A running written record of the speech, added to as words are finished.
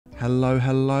Hello,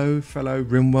 hello, fellow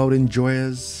Rimworld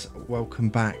enjoyers. Welcome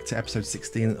back to episode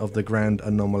 16 of the Grand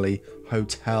Anomaly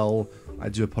Hotel. I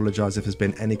do apologise if there's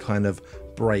been any kind of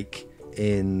break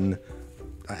in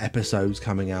episodes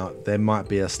coming out. There might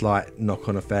be a slight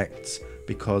knock-on effect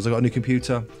because I got a new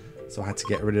computer, so I had to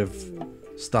get rid of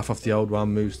stuff off the old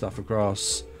one, move stuff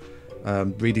across,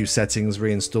 redo settings,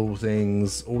 reinstall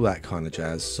things, all that kind of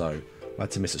jazz. So I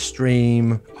had to miss a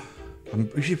stream. I'm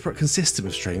usually pretty consistent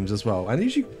with streams as well, and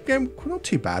usually not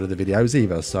too bad with the videos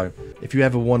either. So if you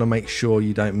ever want to make sure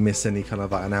you don't miss any kind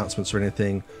of like announcements or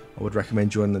anything, I would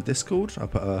recommend joining the Discord. I'll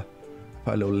put a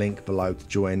little link below to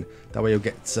join. That way you'll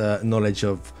get knowledge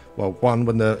of, well, one,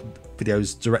 when the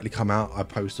videos directly come out, I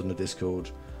post on the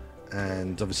Discord,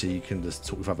 and obviously you can just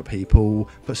talk with other people,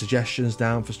 put suggestions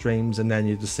down for streams, and then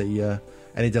you just see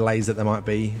any delays that there might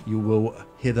be. You will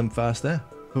hear them first there.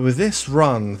 But with this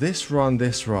run, this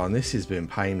has been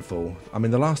painful. I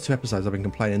mean, the last two episodes I've been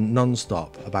complaining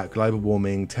non-stop about global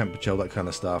warming, temperature, all that kind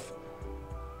of stuff.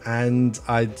 And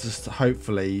I just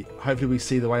hopefully we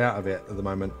see the way out of it at the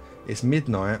moment. It's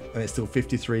midnight and it's still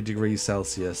 53 degrees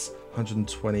Celsius,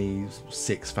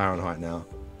 126 Fahrenheit now.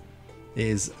 It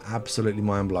is absolutely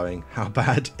mind-blowing how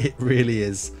bad it really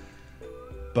is.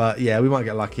 But yeah, we might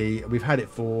get lucky. We've had it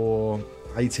for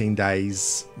 18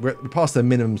 days. We're past the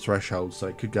minimum threshold, so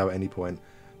it could go at any point.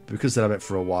 But because they'll have it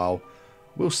for a while,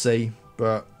 we'll see.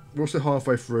 But we're also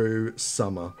halfway through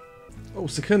summer. Oh,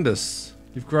 Secundus,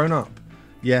 you've grown up.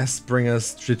 Yes, bring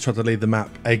us tried to leave the map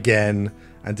again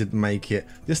and didn't make it.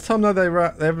 This time though, they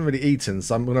haven't really eaten,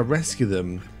 so I'm going to rescue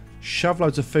them, shove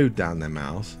loads of food down their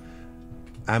mouth,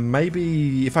 and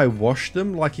maybe if I wash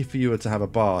them, like if you were to have a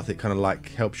bath, it kind of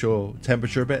like helps your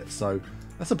temperature a bit. So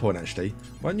that's the point actually.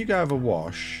 Why don't you go have a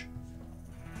wash?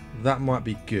 That might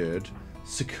be good.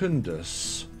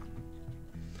 Secundus.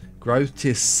 Growth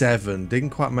tier 7. Didn't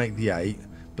quite make the 8.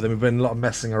 But then we've been a lot of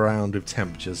messing around with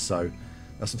temperatures, so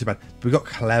that's not too bad. But we got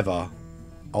Clever.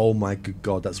 Oh my good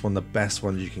god, that's one of the best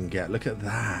ones you can get. Look at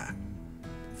that.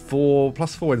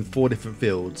 +4 in 4 different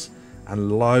fields.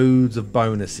 And loads of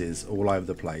bonuses all over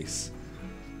the place.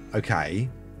 Okay.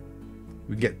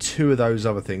 We can get 2 of those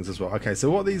other things as well. Okay, so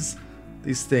what are these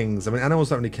things? I mean, animals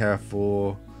don't really care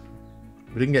for.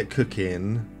 We didn't get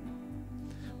cooking.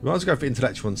 We might as well go for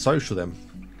intellectual and social then.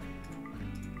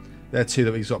 They're 2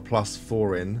 that we've got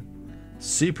 +4 in.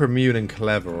 Super immune and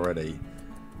clever already.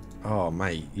 Oh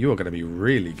mate, you are going to be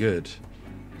really good.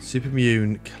 Super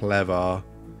immune, clever,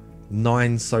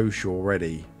 9 social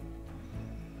already.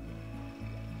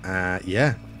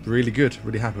 Yeah, really good.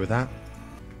 Really happy with that.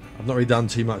 I've not really done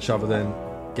too much other than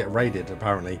get raided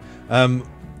apparently.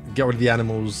 Get rid of the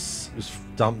animals. Just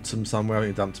dumped them somewhere. I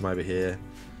think we dumped them over here.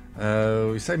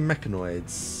 We say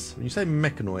mechanoids. When you say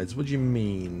mechanoids, what do you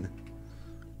mean?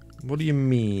 What do you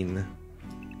mean?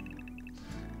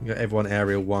 You got everyone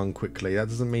area 1 quickly. That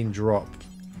doesn't mean drop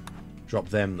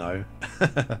them though.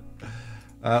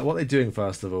 What are they doing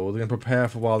first of all? They're going to prepare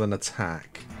for a while, then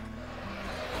attack.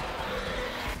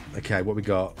 Okay, what we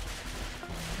got?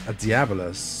 A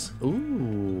Diabolus.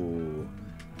 Ooh.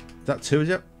 Is that 2 of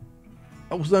you?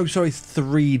 Oh no, sorry,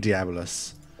 3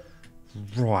 Diabolus.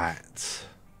 Right.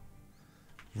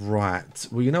 Right.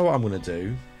 Well, you know what I'm going to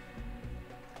do?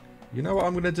 You know what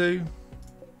I'm going to do?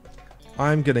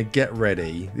 I'm going to get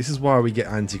ready. This is why we get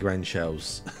anti-grain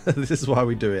shells. This is why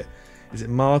we do it. Is it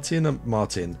Martin?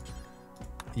 Martin.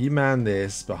 You man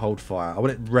this, but hold fire. I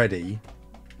want it ready.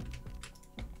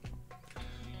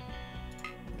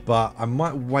 But I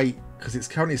might wait, because it's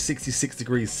currently 66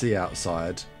 degrees C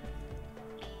outside.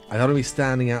 I don't want to be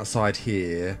standing outside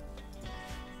here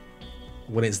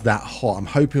when it's that hot. I'm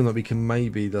hoping that we can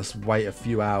maybe just wait a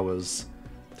few hours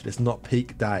till it's not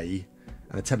peak day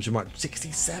and the temperature might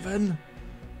 67.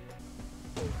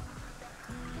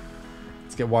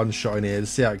 Let's get one shot in here.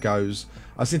 Let's see how it goes.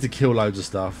 I just need to kill loads of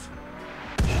stuff.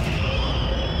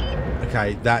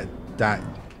 Okay, that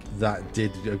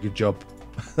did a good job.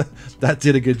 That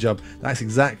did a good job. That's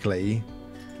exactly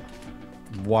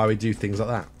why we do things like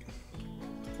that.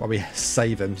 Why we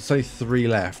save them. There's only 3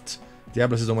 left.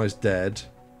 Diabolus is almost dead.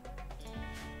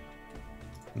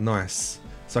 Nice.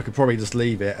 So I could probably just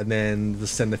leave it and then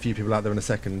just send a few people out there in a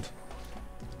second.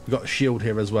 We've got a shield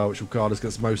here as well, which will guard us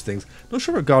against most things. Not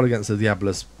sure it'll guard against the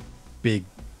Diabolus big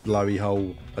blowy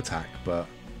hole attack, but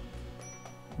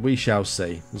we shall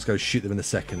see. Let's go shoot them in a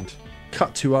second.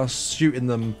 Cut to us shooting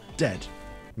them dead.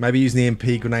 Maybe using the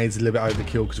MP grenades a little bit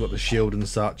overkill because we've got the shield and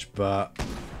such, but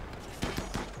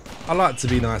I like to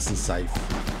be nice and safe.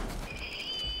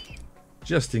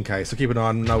 Just in case. So keep an eye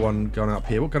on no one going up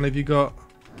here. What gun have you got?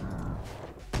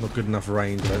 Not good enough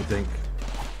range, I don't think.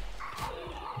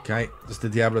 Okay, just the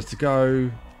Diabolus to go.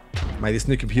 Mate, this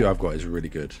new computer I've got is really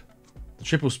good. The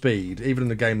triple speed, even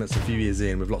in a game that's a few years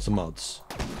in with lots of mods.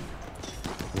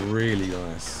 Really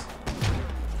nice.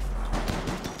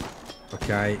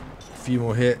 Okay, a few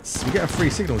more hits. We get a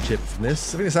free signal chip from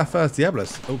this. I think it's our first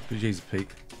Diablos. Oh, Jesus, Pete.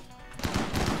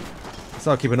 So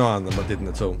I'll keep an eye on them, but didn't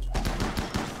at all.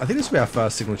 I think this will be our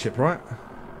first signal chip, right?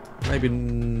 Maybe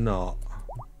not.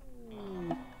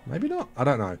 Maybe not. I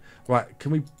don't know. Right,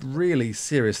 can we really,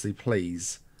 seriously,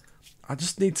 please? I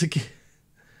just need to get...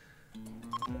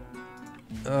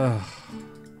 I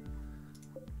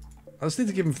just need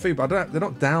to give them food, but they're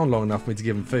not down long enough for me to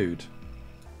give them food.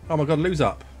 Oh my god, Lou's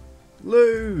up.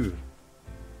 Lou!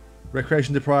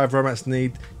 Recreation deprived, romance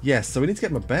need. Yes, so we need to get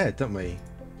them a bed, don't we?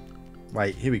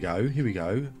 Wait, here we go. Here we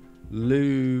go.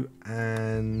 Lou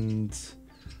and...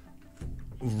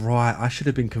 Right, I should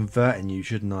have been converting you,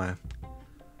 shouldn't I?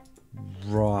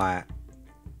 Right.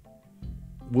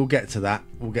 We'll get to that.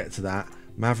 We'll get to that.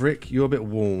 Maverick, you're a bit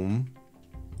warm.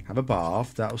 Have a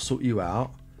bath. That'll sort you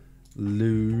out.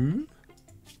 Lou,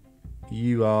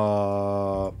 you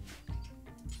are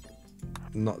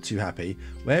not too happy.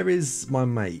 Where is my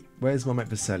mate? Where's my mate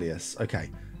Vesalius? Okay.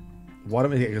 Why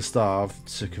don't we get a starve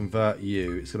to convert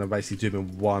you? It's going to basically do him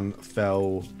in one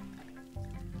fell...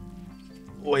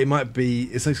 Or it might be...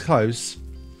 It's so close.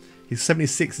 He's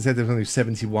 76 instead of only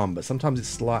 71, but sometimes it's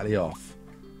slightly off.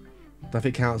 I don't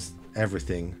think it counts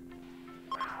everything.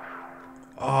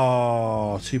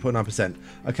 Oh, 2.9%.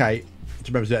 Okay.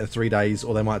 Remember to do it in 3 days,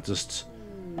 or they might just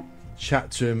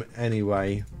chat to him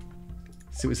anyway.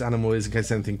 See what his animal is in case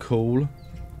anything cool.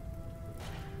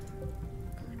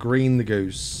 Green the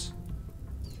goose.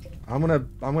 I'm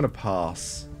gonna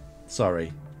pass.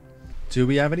 Sorry. Do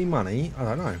we have any money? I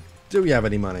don't know. Do we have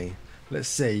any money? Let's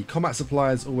see. Combat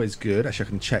supply is always good. Actually, I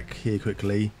can check here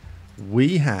quickly.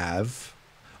 We have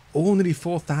nearly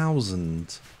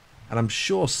 4,000, and I'm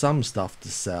sure some stuff to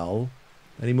sell.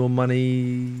 Any more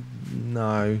money?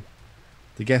 No.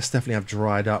 The guests definitely have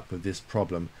dried up with this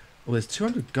problem. Oh, there's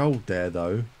 200 gold there,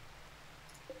 though.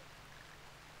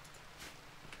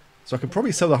 So I could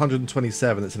probably sell the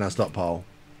 127 that's in our stockpile.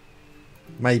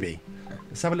 Maybe.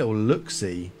 Let's have a little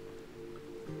look-see.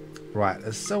 Right,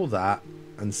 let's sell that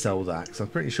and sell that. Because I'm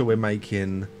pretty sure we're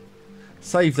making...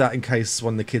 Save that in case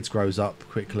one of the kids grows up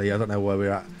quickly. I don't know where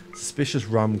we're at. Suspicious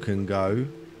rum can go.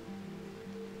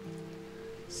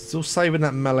 Still saving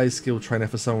that melee skill trainer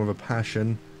for someone with a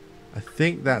passion. I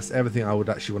think that's everything I would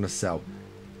actually want to sell.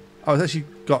 Oh, it's actually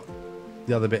got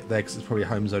the other bit there because it's probably a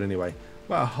home zone anyway.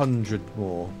 About 100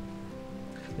 more.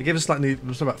 They give us like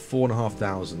about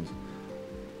 4,500.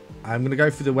 I'm going to go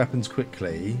through the weapons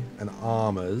quickly and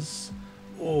armors.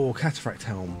 Oh, cataphract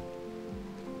helm.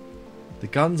 The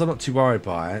guns I'm not too worried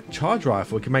by. Charge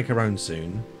rifle, we can make our own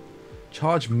soon.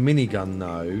 Charge minigun,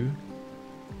 no.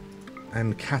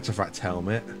 And cataphract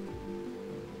helmet.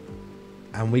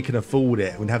 And we can afford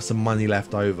it. We'd have some money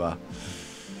left over.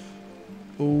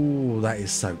 Oh, that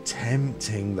is so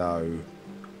tempting, though.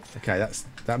 Okay,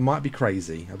 that might be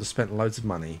crazy. I've just spent loads of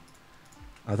money.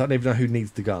 I don't even know who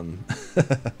needs the gun.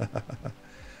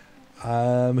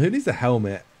 Who needs a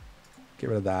helmet? Get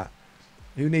rid of that.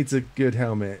 Who needs a good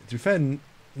helmet? To be fair,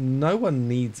 no one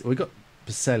needs... We got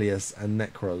Vesalius and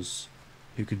Necros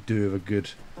who could do with a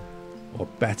good or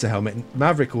better helmet.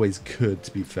 Maverick always could,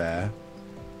 to be fair.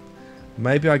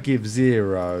 Maybe I give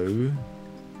 0.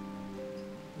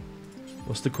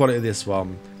 What's the quality of this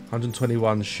one?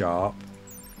 121 sharp.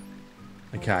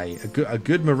 Okay, a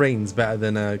good marine's better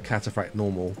than a cataphract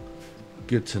normal.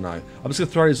 Good to know. I'm just going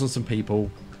to throw this on some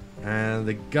people. And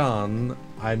the gun,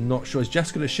 I'm not sure. Is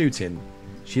Jess good at shooting?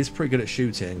 She is pretty good at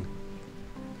shooting.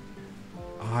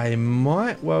 I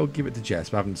might well give it to Jess,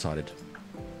 but I haven't decided.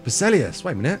 Vesalius,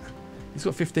 wait a minute. He's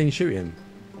got 15 shooting.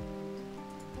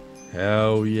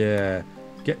 Hell yeah.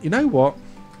 You know what?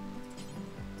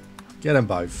 Get them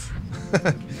both.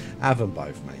 Have them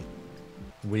both, mate.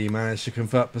 We managed to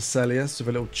convert Vesalius with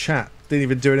a little chat. Didn't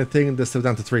even do anything. They're still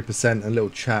down to 3%. And a little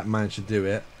chat managed to do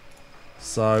it.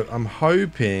 So I'm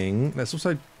hoping... Let's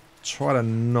also try to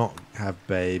not have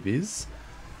babies.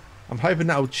 I'm hoping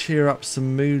that'll cheer up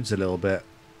some moods a little bit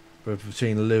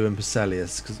between Lou and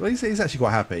Vesalius. Because he's actually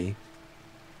quite happy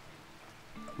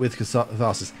with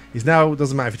catharsis. He's now...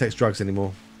 Doesn't matter if he takes drugs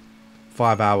anymore.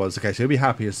 5 hours. Okay, so he'll be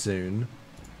happier soon.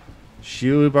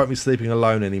 She won't be sleeping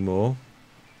alone anymore.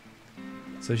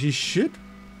 So she should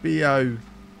be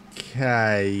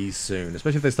okay soon.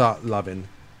 Especially if they start loving.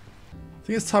 I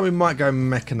think it's time we might go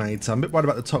mechanoids. I'm a bit worried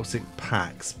about the toxic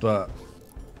packs, but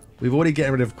we've already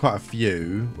getting rid of quite a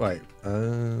few. Wait,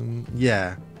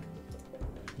 yeah.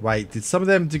 Wait, did some of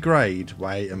them degrade?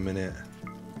 Wait a minute.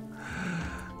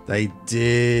 They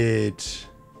did.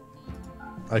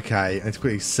 Okay, and to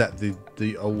quickly set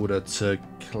the order to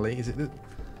clean. Is it?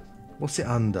 What's it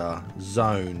under?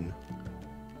 Zone.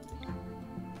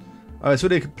 Oh, it's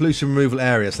really a pollution removal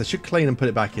area, so they should clean and put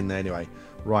it back in there anyway.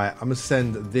 Right, I'm gonna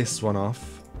send this one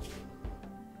off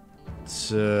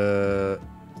to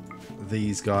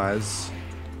these guys.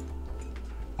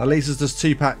 At least there's just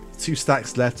two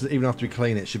stacks left. Even after we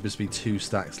clean it, should just be 2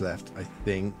 stacks left, I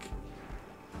think.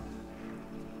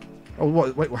 Oh,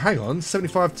 what? Wait, well, hang on.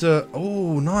 75 to...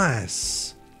 Oh,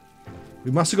 nice. We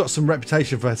must have got some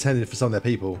reputation for attending for some of their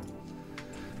people.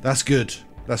 That's good.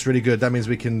 That's really good. That means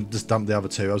we can just dump the other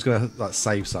 2. I was going to like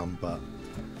save some, but...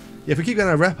 Yeah, if we keep getting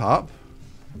our rep up,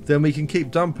 then we can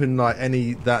keep dumping like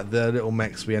the little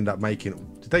mechs we end up making.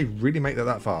 Did they really make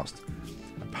that fast?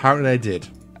 Apparently they did.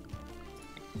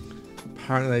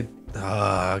 Apparently they...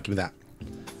 give me that.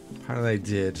 Apparently they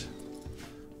did.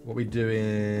 What are we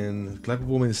doing? Global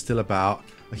warming is still about.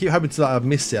 I keep hoping to like,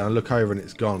 miss it and I look over and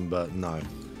it's gone, but no.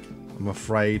 I'm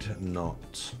afraid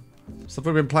not. Stuff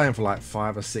we've been playing for like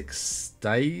 5 or 6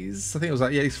 days. I think it was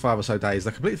like at least 5 or so days.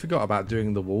 I completely forgot about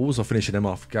doing the walls or finishing them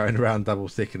off, going around double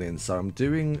thickening. So I'm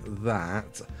doing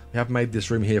that. We have made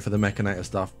this room here for the mechanator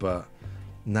stuff, but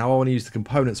now I want to use the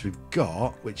components we've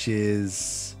got, which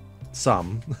is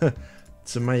some,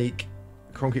 to make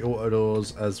concrete auto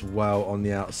doors as well on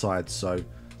the outside. So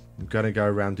I'm going to go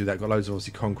around and do that. Got loads of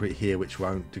obviously concrete here which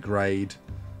won't degrade.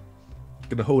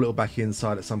 Going to haul it all back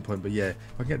inside at some point, but yeah, if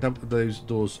I can get those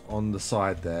doors on the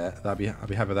side there, I'll be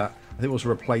happy with that. I think we're also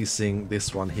replacing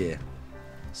this one here.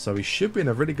 So we should be in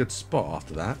a really good spot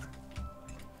after that.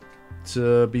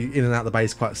 To be in and out the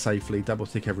base quite safely, double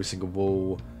thick every single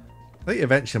wall. I think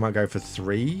eventually I might go for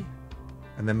 3.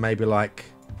 And then maybe like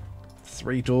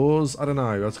 3 doors. I don't know.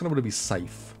 I just kind of want to be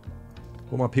safe.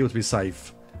 I want my people to be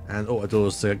safe. And auto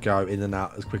doors to go in and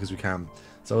out as quick as we can.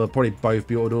 So they'll probably both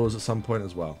be auto doors at some point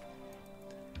as well.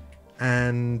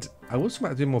 And I was about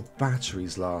to do more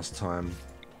batteries last time.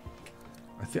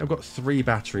 I think I've got 3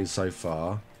 batteries so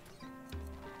far.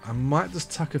 I might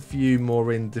just tuck a few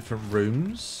more in different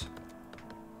rooms.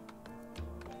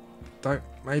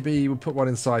 Maybe we'll put one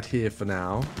inside here for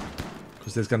now,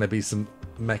 because there's going to be some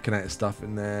mechanator stuff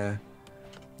in there.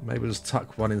 Maybe we'll just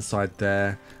tuck one inside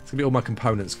there. It's going to be all my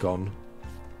components gone.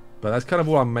 But that's kind of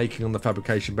all I'm making on the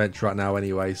fabrication bench right now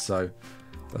anyway, so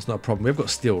that's not a problem. We've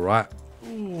got steel, right?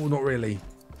 Ooh, not really.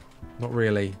 Not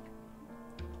really.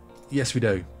 Yes, we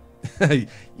do.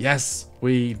 Yes,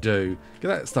 we do. Get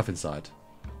that stuff inside.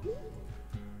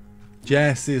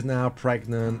 Jess is now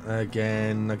pregnant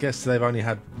again. I guess they've only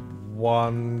had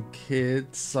 1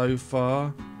 kid so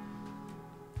far.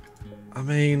 I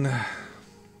mean,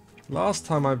 last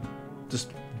time I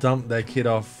just dumped their kid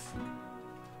off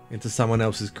into someone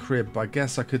else's crib. I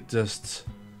guess I could just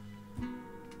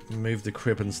move the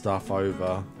crib and stuff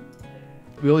over.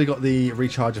 We already got the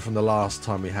recharger from the last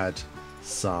time we had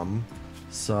some.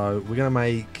 So we're going to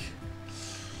make,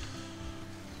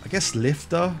 I guess,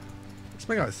 lifter. Let's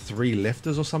make like 3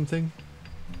 lifters or something.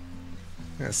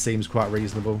 That seems quite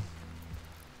reasonable.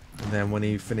 And then when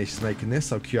he finishes making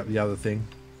this, I'll queue up the other thing.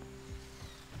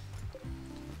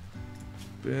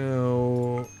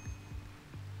 Bill.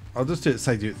 I'll just do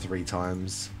it, do it 3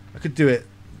 times. I could do it,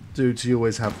 till you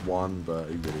always have 1, but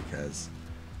who really cares?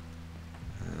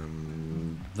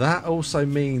 That also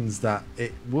means that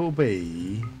it will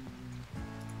be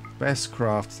best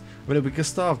craft. I mean, it'll be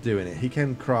Gustav doing it. He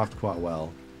can craft quite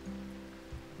well.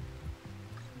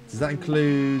 Does that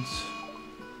include...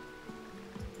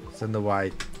 Send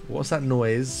away. What's that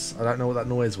noise? I don't know what that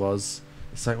noise was.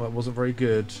 It's something that wasn't very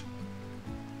good.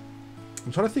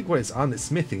 I'm trying to think what it's under. It's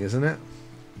smithing, isn't it?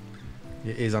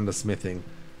 It is under smithing.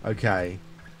 Okay.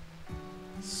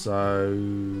 So...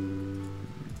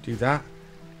 do that.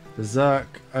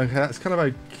 Berserk. Okay, that's kind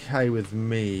of okay with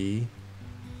me.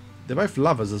 They're both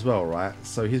lovers as well, right?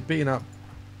 So he's beating up...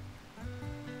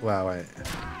 Well, wait.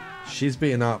 She's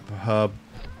beating up her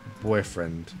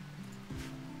boyfriend.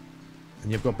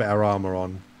 And you've got better armor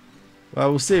on. Well,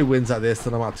 we'll see who wins at this,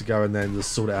 then I might have to go and then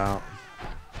just sort it out.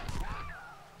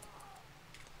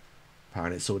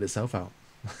 Apparently it sorted itself out.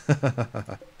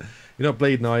 You're not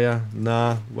bleeding, are you?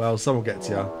 Nah. Well, someone will get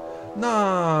to you.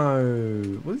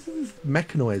 No! What is this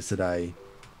mechanoids today?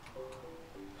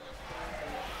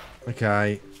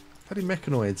 Okay. Bloody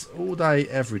mechanoids. All day,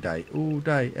 every day. All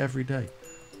day, every day.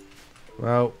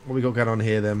 Well, what we got going on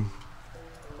here then?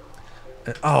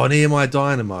 Oh, an EMI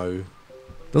dynamo.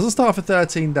 Doesn't start for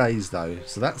 13 days though,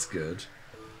 so that's good.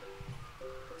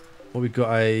 Well, we've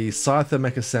got a Scyther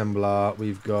mech assembler.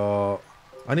 We've got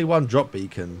only 1 drop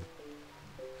beacon.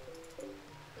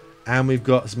 And we've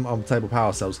got some on-table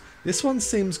power cells. This one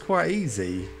seems quite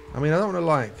easy. I mean, I don't want to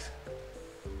like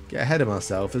get ahead of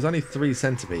myself. There's only 3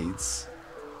 centipedes.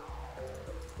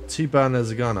 2 burners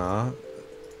a gunner.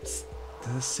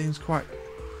 This seems quite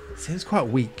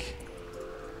weak.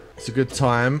 It's a good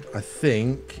time, I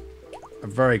think. A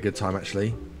very good time,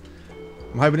 actually.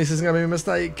 I'm hoping this isn't going to be a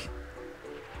mistake.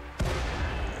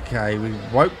 Okay, we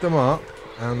woke them up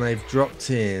and they've dropped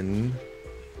in.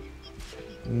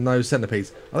 No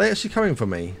centipedes. Are they actually coming for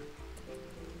me?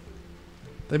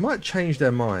 They might change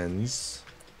their minds.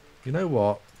 You know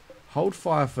what? Hold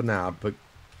fire for now, but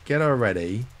get her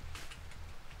ready.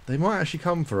 They might actually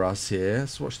come for us here.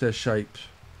 Let's watch their shape.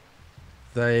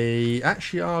 They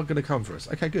actually are going to come for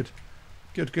us. Okay, good.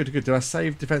 Good. Did I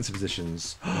save defensive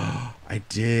positions? I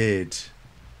did.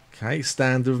 Okay,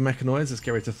 standard with mechanoids. Let's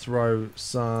get ready to throw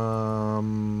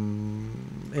some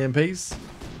EMPs.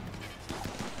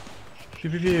 Pew,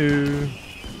 pew, pew.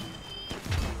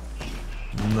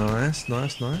 Nice.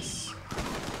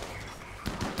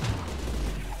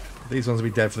 These ones will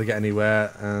be dead before they get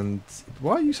anywhere. And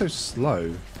why are you so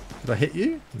slow? Did I hit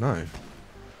you? No.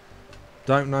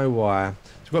 Don't know why.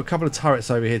 So we've got a couple of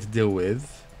turrets over here to deal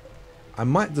with. I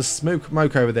might just smoke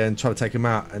over there and try to take them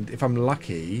out. And if I'm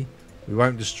lucky, we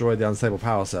won't destroy the unstable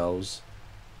power cells.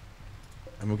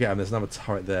 And we'll get them. There's another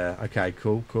turret there. Okay,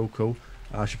 cool.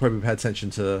 I should probably pay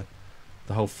attention to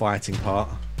the whole fighting part.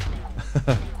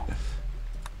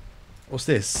 What's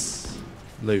this?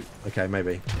 Loot. Okay,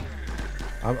 maybe.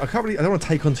 I can't really. I don't want to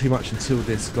take on too much until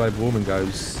this global warming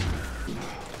goes.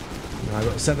 I've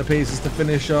got centerpieces to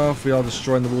finish off. We are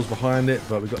destroying the walls behind it,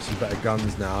 but we've got some better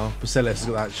guns now. Bacillus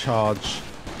has got that charge.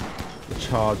 The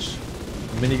charge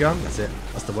minigun. That's it.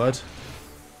 That's the word.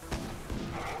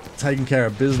 Taking care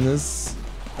of business.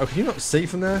 Oh, can you not see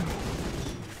from there?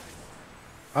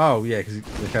 Oh, yeah, because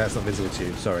okay, that's not visible to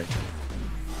you. Sorry.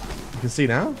 You can see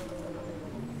now?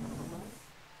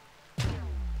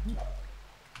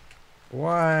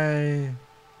 Why?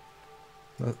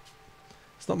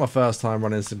 It's not my first time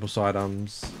running simple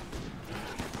sidearms.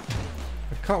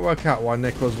 I can't work out why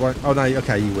Necros won't... Oh, no,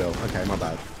 okay, you will. Okay, my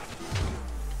bad.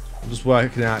 I'm just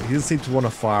working out. He doesn't seem to want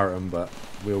to fire at them, but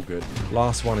we're all good.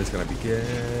 Last one is going to be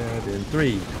good in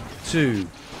 3, 2,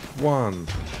 1.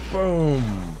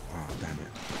 Boom. Oh, damn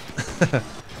it.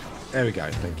 There we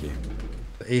go. Thank you.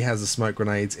 He has the smoke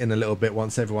grenades in a little bit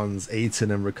once everyone's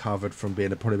eaten and recovered from being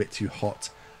probably a bit too hot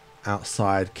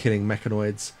outside killing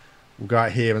mechanoids. We'll go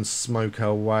out here and smoke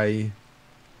our way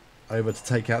over to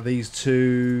take out these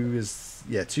 2.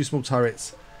 Yeah, 2 small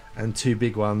turrets and 2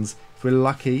 big ones. If we're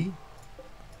lucky.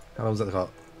 How long was that got?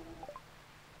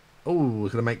 Oh, we're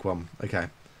gonna make one. Okay.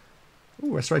 Oh,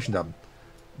 restoration done.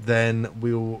 Then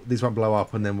these won't blow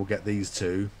up, and then we'll get these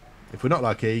 2. If we're not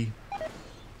lucky,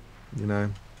 you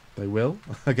know, they will,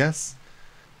 I guess.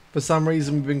 For some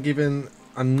reason, we've been given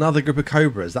another group of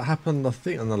cobras. That happened, I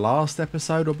think, on the last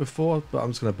episode or before, but I'm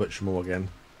just going to butcher them all again.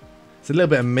 It's a little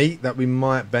bit of meat that we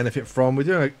might benefit from. We're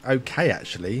doing okay,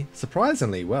 actually.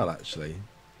 Surprisingly well, actually.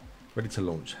 Ready to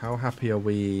launch. How happy are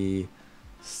we?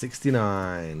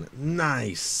 69.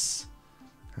 Nice.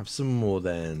 Have some more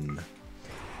then.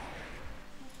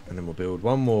 And then we'll build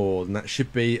one more. And that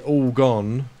should be all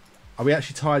gone. Are we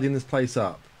actually tidying this place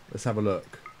up? Let's have a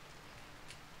look.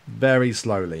 Very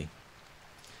slowly.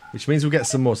 Which means we'll get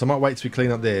some more. So I might wait till we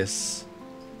clean up this.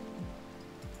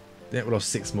 Yeah, we'll have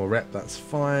 6 more rep. That's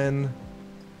fine.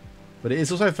 But it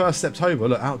is also 1st September.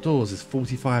 Look, outdoors is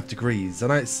 45 degrees. I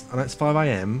know it's 5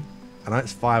 AM. I know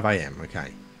it's 5 AM.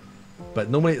 Okay. But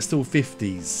normally it's still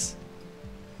 50s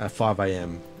at 5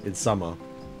 AM in summer.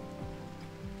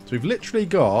 So we've literally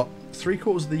got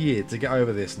 3/4 of the year to get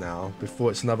over this now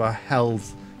before it's another hell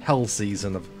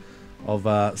season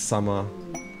of summer.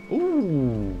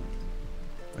 Ooh.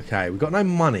 Okay, we've got no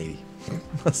money.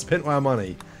 I spent my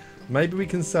money. Maybe we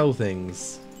can sell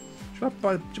things. Should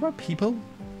I buy people?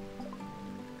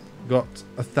 Got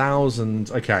 1,000.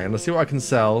 Okay, and let's see what I can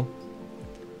sell.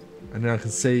 And then I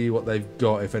can see what they've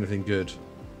got, if anything good.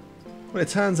 Well, it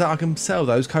turns out I can sell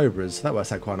those cobras. That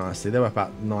works out quite nicely. They're worth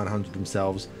about 900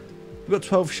 themselves. We've got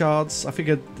 12 shards. I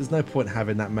figured there's no point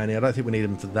having that many. I don't think we need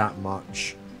them for that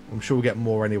much. I'm sure we'll get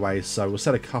more anyway, so we'll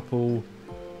sell a couple.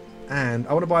 And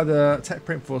I want to buy the tech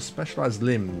print for specialised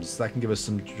limbs. That can give us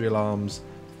some drill arms,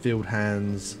 field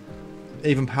hands,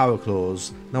 even power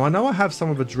claws. Now I know I have some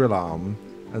with a drill arm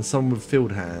and some with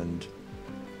field hand,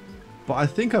 but I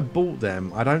think I bought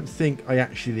them. I don't think I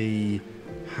actually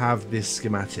have this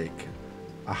schematic.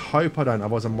 I hope I don't,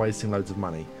 otherwise I'm wasting loads of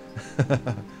money.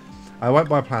 I won't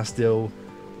buy plasteel.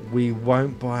 We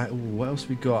won't buy... Ooh, what else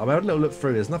we got? I had a little look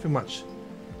through. There's nothing much.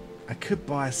 I could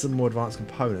buy some more advanced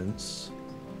components.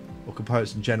 Or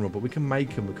components in general, but we can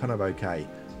make them. We're kind of okay.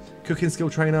 Cooking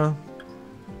skill trainer.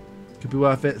 Could be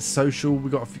worth it. Social, we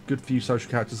got a good few social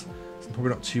characters, so I'm probably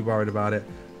not too worried about it.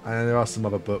 And there are some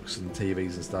other books and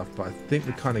TVs and stuff, but I think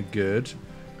we're kind of good.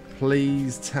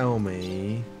 Please tell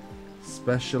me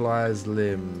specialized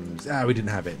limbs. Ah, we didn't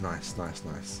have it. Nice, nice,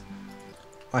 nice.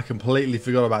 I completely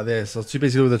forgot about this. I was too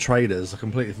busy with the traders. I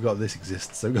completely forgot this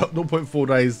exists. So we've got 0.4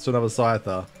 days to another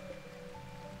Scyther.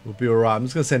 We'll be alright. I'm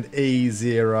just going to send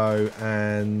E0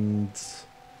 and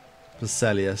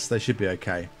Vesalius. They should be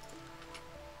okay.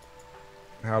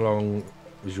 How long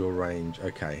is your range?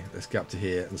 Okay, let's get up to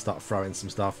here and start throwing some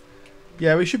stuff.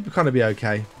 Yeah, we should kind of be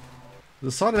okay.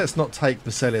 Decided let's not take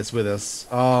Vesalius with us.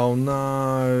 Oh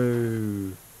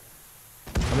no.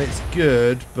 I mean, it's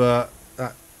good, but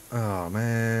that... Oh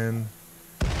man.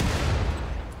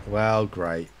 Well,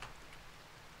 great.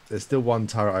 There's still one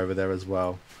turret over there as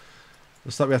well.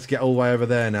 Looks like we have to get all the way over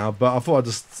there now, but I thought I'd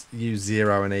just use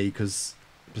 0 and E because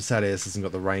Vesalius hasn't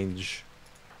got the range.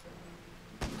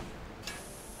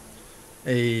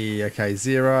 E, okay,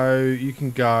 0, you can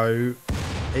go.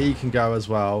 E can go as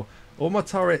well. All my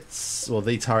turrets, or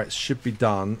the turrets, should be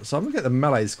done. So I'm going to get the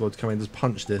melee squad to come in and just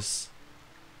punch this.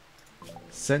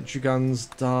 Sentry guns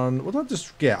done. What did I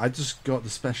just get? I just got the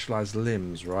specialised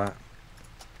limbs, right?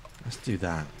 Let's do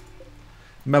that.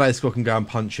 Melee squad can go and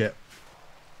punch it.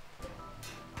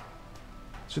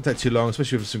 Shouldn't take too long,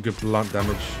 especially with some good blunt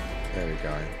damage. There we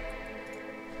go.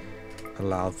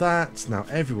 Allow that. Now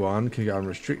everyone can go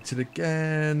unrestricted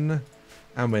again.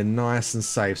 And we're nice and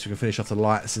safe, so we can finish off the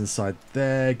lights inside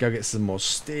there. Go get some more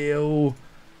steel.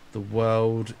 The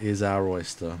world is our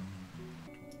oyster.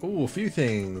 Oh, a few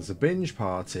things. A binge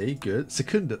party. Good.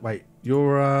 Secunda. Wait,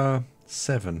 you're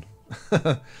 7. We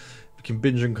can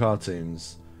binge on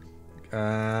cartoons.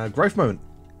 Growth moment.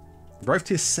 Growth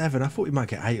tier 7. I thought we might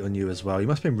get 8 on you as well. You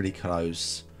must have been really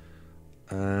close.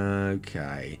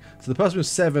 Okay. So the person with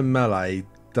 7 melee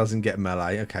doesn't get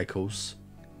melee. Okay, cool.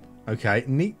 Okay,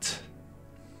 neat.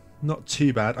 Not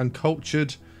too bad.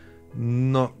 Uncultured.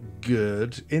 Not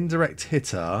good. Indirect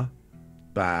hitter.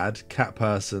 Bad. Cat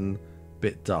person.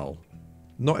 Bit dull.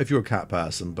 Not if you're a cat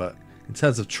person, but in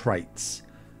terms of traits,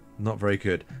 not very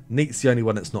good. Neat's the only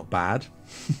one that's not bad.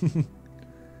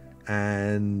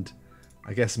 And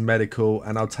I guess medical.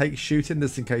 And I'll take shooting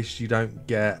just in case you don't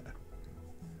get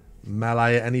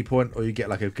melee at any point, or you get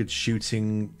like a good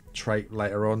shooting trait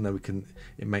later on. Then we can.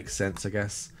 It makes sense, I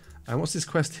guess. And what's this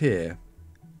quest here?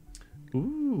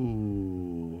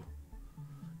 Ooh,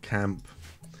 camp.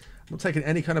 I'm not taking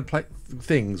any kind of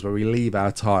things where we leave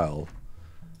our tile.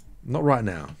 Not right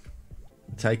now.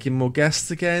 Taking more guests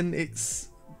again. It's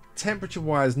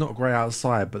temperature-wise not great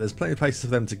outside, but there's plenty of places for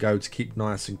them to go to keep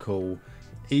nice and cool.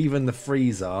 Even the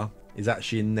freezer is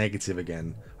actually in negative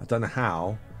again. I don't know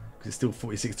how, because it's still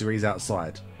 46 degrees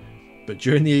outside. But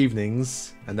during the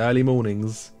evenings and early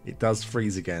mornings, it does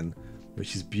freeze again,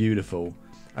 which is beautiful.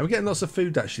 And we're getting lots of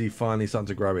food actually finally starting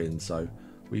to grow in, so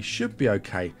we should be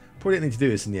okay. Probably didn't need to do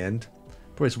this in the end.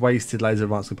 Probably just wasted loads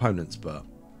of advanced components, but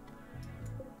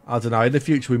I don't know. In the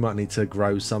future we might need to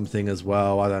grow something as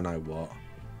well. I don't know what.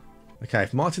 Okay,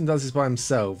 if Martin does this by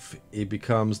himself, he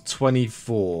becomes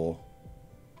 24.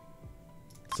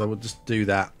 So we'll just do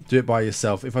that. Do it by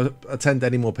yourself. If I attend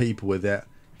any more people with it,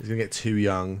 it's going to get too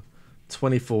young.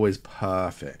 24 is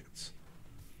perfect.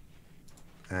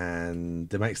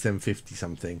 And it makes them 50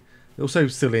 something. They're also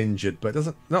still injured, but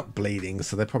not bleeding,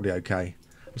 so they're probably okay.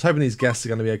 I was hoping these guests are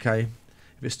going to be okay.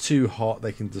 If it's too hot,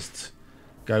 they can just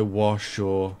go wash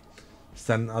or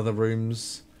stand in other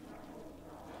rooms.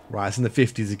 Right, it's in the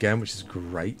 50s again, which is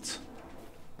great.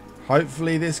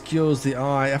 Hopefully this cures the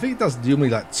eye. I think it does normally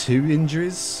like 2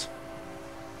 injuries.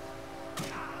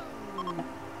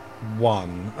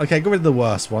 1. Okay, got rid of the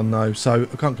worst one though, so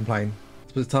I can't complain.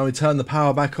 So by the time we turn the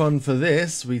power back on for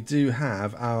this, we do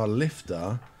have our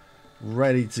lifter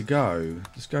ready to go.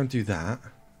 Just go and do that.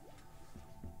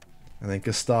 And then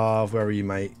Gustav, where are you,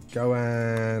 mate? Go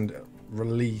and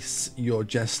release your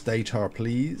gestator,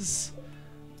 please.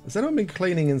 Has anyone been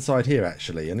cleaning inside here,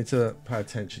 actually? I need to pay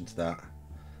attention to that.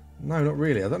 No, not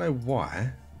really. I don't know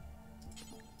why.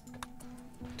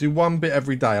 Do 1 bit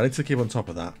every day. I need to keep on top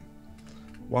of that.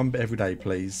 1 bit every day,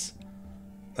 please.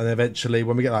 And eventually,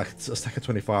 when we get like a stack of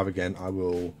 25 again, I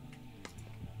will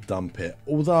dump it.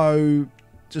 Although,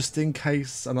 just in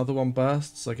case another one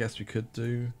bursts, I guess we could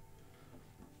do...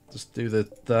 Just do the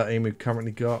 13 we've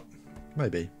currently got.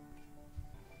 Maybe.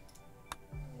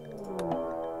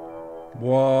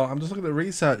 What? I'm just looking at the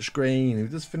research screen. We've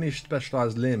just finished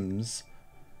specialised limbs.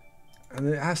 And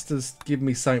it has to give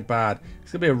me something bad.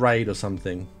 It's going to be a raid or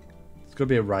something. It's going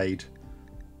to be a raid.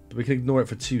 But we can ignore it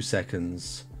for 2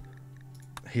 seconds.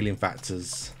 Healing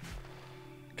factors.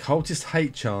 Cultists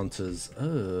hate Chanters.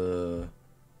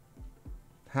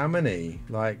 How many?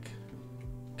 Like,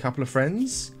 a couple of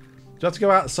friends? Do you have to go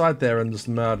outside there and just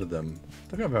murder them? I don't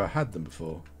think I've ever had them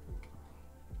before.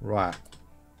 Right.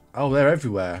 Oh, they're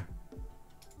everywhere.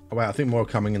 Oh, wait, I think more are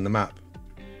coming in the map.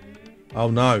 Oh,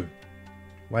 no.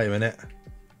 Wait a minute.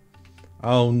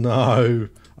 Oh, no.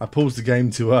 I paused the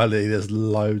game too early. There's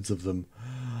loads of them.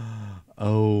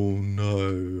 Oh,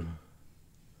 no.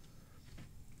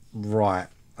 Right.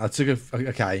 I took a...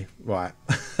 Okay, right.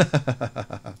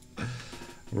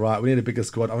 Right, we need a bigger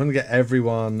squad. I'm going to get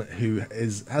everyone who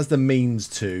has the means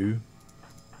to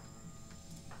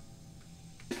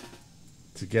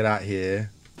get out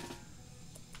here.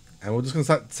 And we're just going to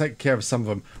start take care of some of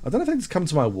them. I don't know if they just come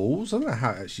to my walls. I don't know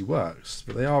how it actually works.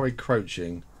 But they are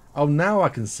encroaching. Oh, now I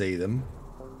can see them.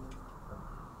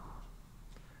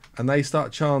 And they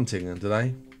start chanting, do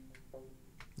they?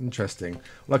 Interesting.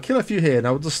 Well, I'll kill a few here. And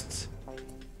I'll just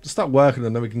start working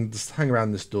them. Then we can just hang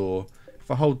around this door. If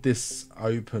I hold this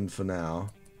open for now.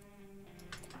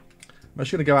 I'm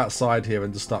just going to go outside here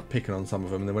and just start picking on some of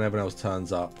them. And then when everyone else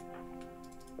turns up.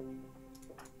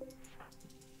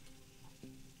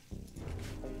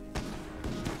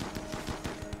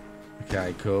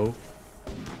 Okay, cool.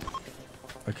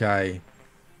 Okay.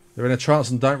 They're in a trance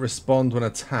and don't respond when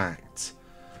attacked.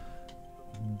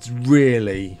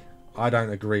 Really? I don't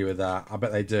agree with that. I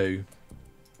bet they do.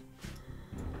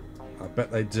 I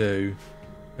bet they do.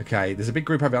 Okay, there's a big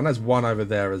group over there. I know there's one over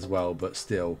there as well, but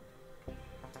still.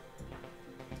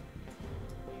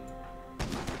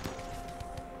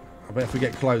 I bet if we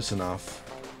get close enough.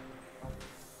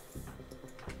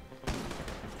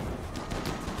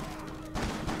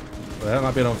 Well, they don't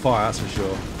like being on fire, that's for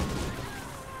sure.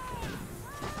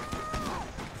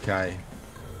 Okay.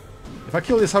 If I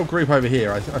kill this whole group over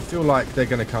here, I feel like they're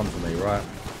going to come for me, right?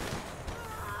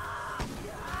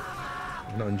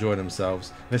 They're not enjoying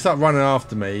themselves. If they start running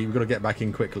after me, we've got to get back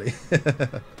in quickly.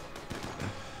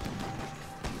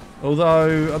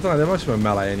 Although, I don't know, they're most of them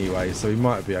melee anyway, so we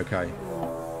might be okay.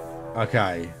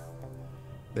 Okay.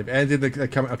 They've ended, they're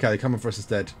coming, okay, they're coming for us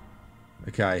instead.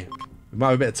 Okay. We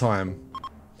might have a bit of time.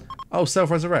 Oh,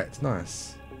 self-resurrect.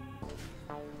 Nice.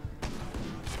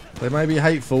 They may be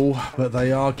hateful, but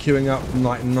they are queuing up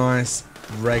like nice,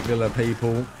 regular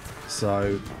people.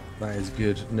 So, that is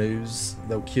good news.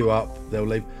 They'll queue up. They'll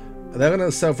leave. They're going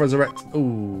to self-resurrect.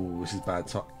 Ooh, this is bad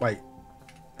time. Wait.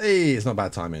 Hey, it's not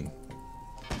bad timing.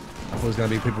 I thought it was going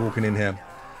to be people walking in here.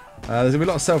 There's going to be a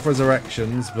lot of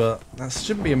self-resurrections, but that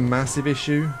shouldn't be a massive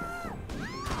issue.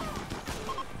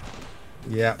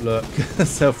 Yeah, look.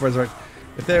 Self-resurrect.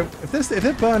 If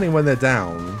they're burning when they're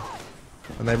down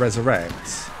and they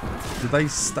resurrect, do they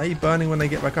stay burning when they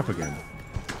get back up again?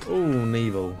 Oh,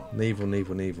 Nevil.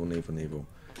 Nevil.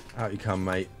 Out you come,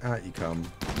 mate. Out you come.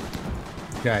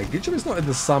 Okay, good job it's not in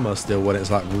the summer still when it's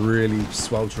like really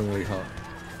swelteringly hot.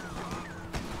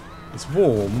 It's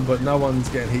warm, but no one's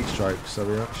getting heat stroke, so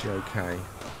we're actually okay.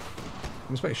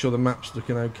 Let's make sure the map's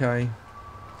looking okay.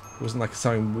 It wasn't like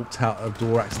someone walked out a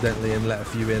door accidentally and let a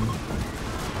few in.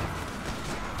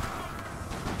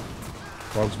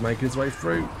 Frog's making his way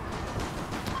through.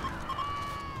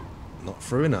 Not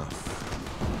through enough.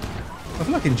 I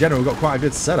feel like in general we've got quite a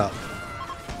good setup.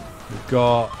 We've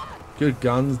got good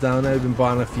guns down there. We've been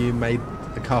buying a few, made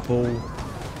a couple.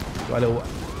 Got a little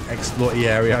exploity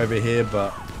area over here,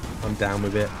 but I'm down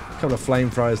with it. A couple of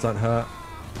flamethrowers don't hurt.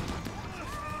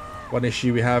 One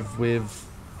issue we have with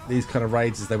these kind of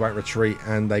raids is they won't retreat,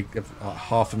 and they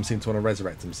half of them seem to want to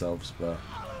resurrect themselves, but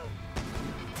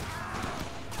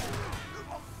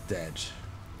dead.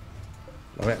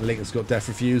 I bet Lincoln's got death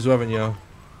refusal, haven't you? Of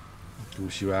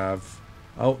course you have.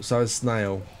 Oh, so is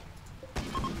Snail.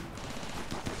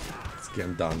 Let's get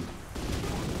him done.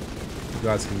 You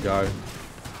guys can go.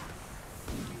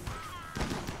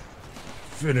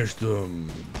 Finish them.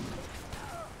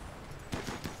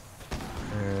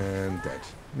 And dead.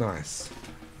 Nice.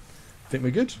 Think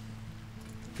we're good.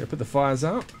 Go put the fires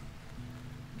out.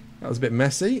 That was a bit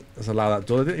messy. Let's allow that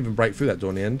door. They didn't even break through that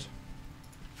door in the end.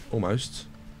 Almost.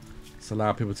 Let's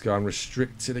allow people to go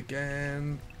unrestricted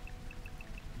again.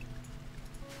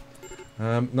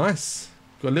 Nice.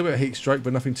 Got a little bit of heat stroke,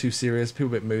 but nothing too serious. People a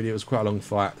bit moody. It was quite a long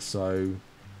fight, so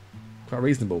quite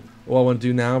reasonable. All I want to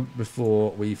do now,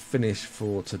 before we finish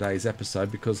for today's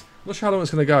episode, because I'm not sure how long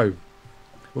it's going to go.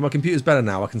 Well, my computer's better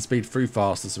now. I can speed through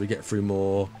faster, so we get through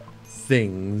more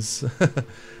things. And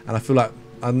I feel like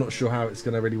I'm not sure how it's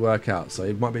going to really work out. So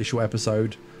it might be a short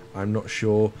episode. I'm not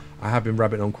sure. I have been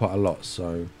rabbiting on quite a lot,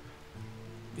 so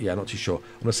yeah, not too sure.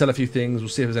 I'm going to sell a few things. We'll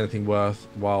see if there's anything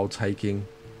worthwhile taking.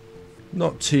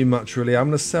 Not too much really. I'm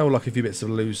going to sell like a few bits of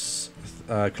loose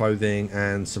clothing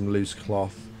and some loose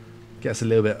cloth. Get us a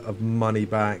little bit of money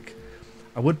back.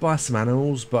 I would buy some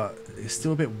animals, but it's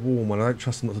still a bit warm and I don't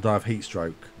trust them not to die of heat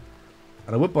stroke.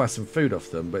 And I would buy some food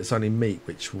off them, but it's only meat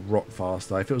which will rot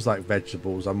faster. If it was like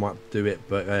vegetables, I might do it,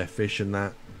 but fish and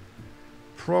that.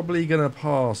 Probably going to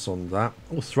pass on that.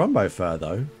 Oh, Thrumbo fur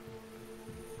though.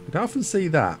 We don't often see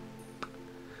that.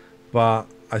 But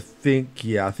I think,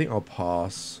 yeah, I think I'll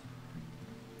pass.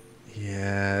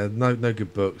 Yeah, no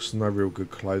good books, no real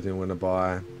good clothing I'm going to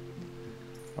buy.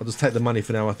 I'll just take the money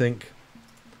for now, I think.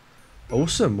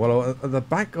 Awesome. Well, at the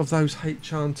back of those hate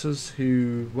chanters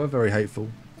who were very hateful,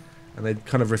 and they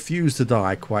kind of refused to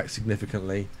die quite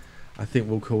significantly, I think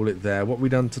we'll call it there. What we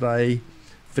done today,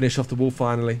 finish off the wall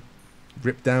finally,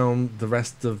 ripped down the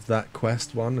rest of that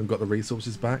quest one and got the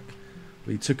resources back.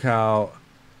 We took out,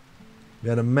 we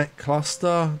had a mech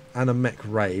cluster and a mech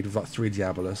raid with like 3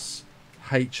 Diabolus,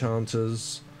 hate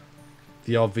chanters,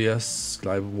 the obvious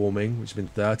global warming, which has been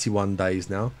 31 days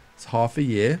now. It's half a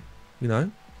year, you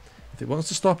know. If it wants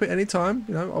to stop it any time,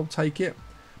 you know, I'll take it.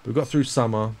 But we've got through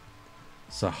summer,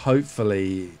 so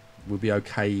hopefully we'll be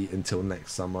okay until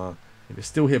next summer. If it's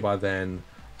still here by then,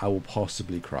 I will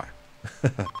possibly cry.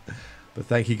 But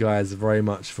thank you guys very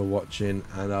much for watching,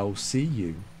 and I'll see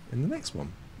you in the next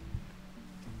one.